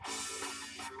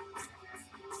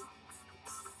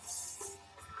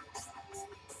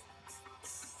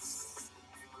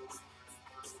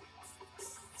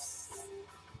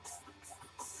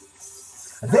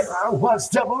There I was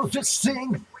double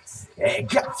fisting a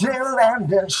cocktail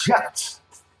and a shot.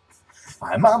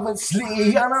 I'm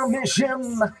obviously on a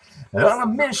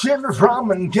mission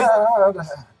from God.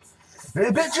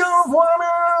 A pitch of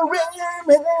water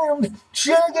and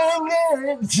chugging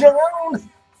it down.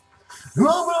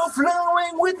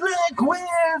 Overflowing with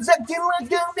liquids, acting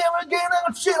like I'll never get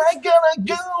out. Shit, I gotta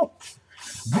go.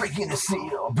 Breaking the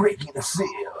seal, breaking the seal,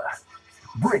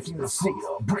 breaking the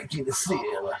seal, breaking the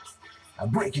seal. I'm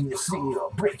breaking the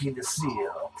seal, breaking the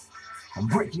seal. I'm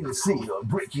breaking the seal,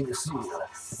 breaking the seal.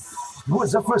 It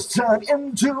was the first time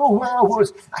in 2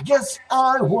 hours. I guess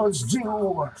I was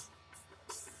due.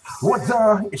 What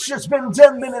the? It's just been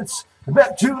 10 minutes.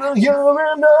 Back to the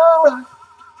urinal.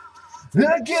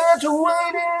 I can't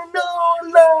wait in no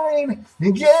line.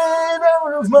 Get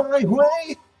out of my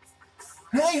way.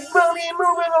 Hey, buddy,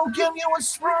 moving. I'll give you a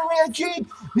spray. I keep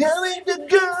having to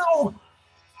go.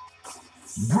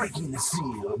 Breaking the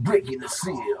seal, breaking the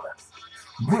seal,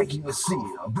 breaking the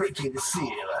seal, breaking the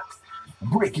seal,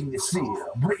 breaking the seal,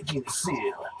 breaking the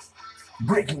seal,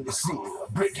 breaking the seal,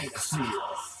 breaking the seal.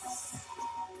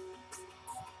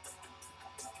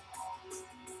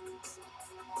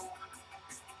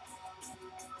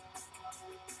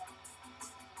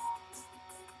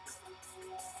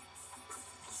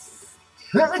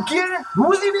 I can't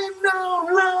wait in no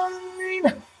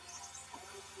line.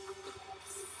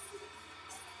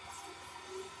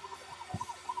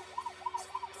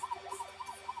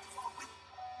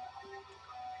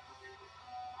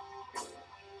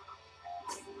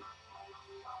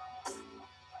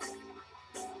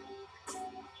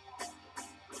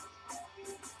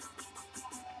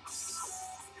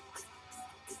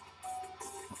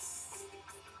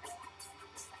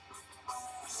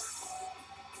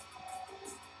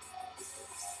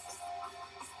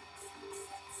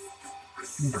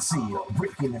 The seal,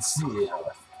 breaking the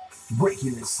seal,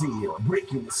 breaking the seal,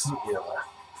 breaking the seal,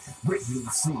 breaking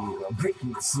the seal,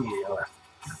 breaking the seal,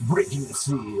 breaking the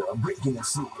seal, breaking the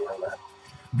seal,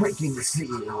 breaking the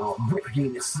seal,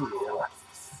 breaking the seal,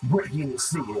 breaking the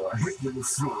seal, breaking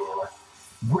the seal,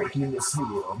 breaking the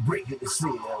seal, breaking the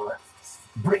seal,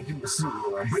 breaking the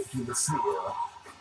seal, breaking the seal.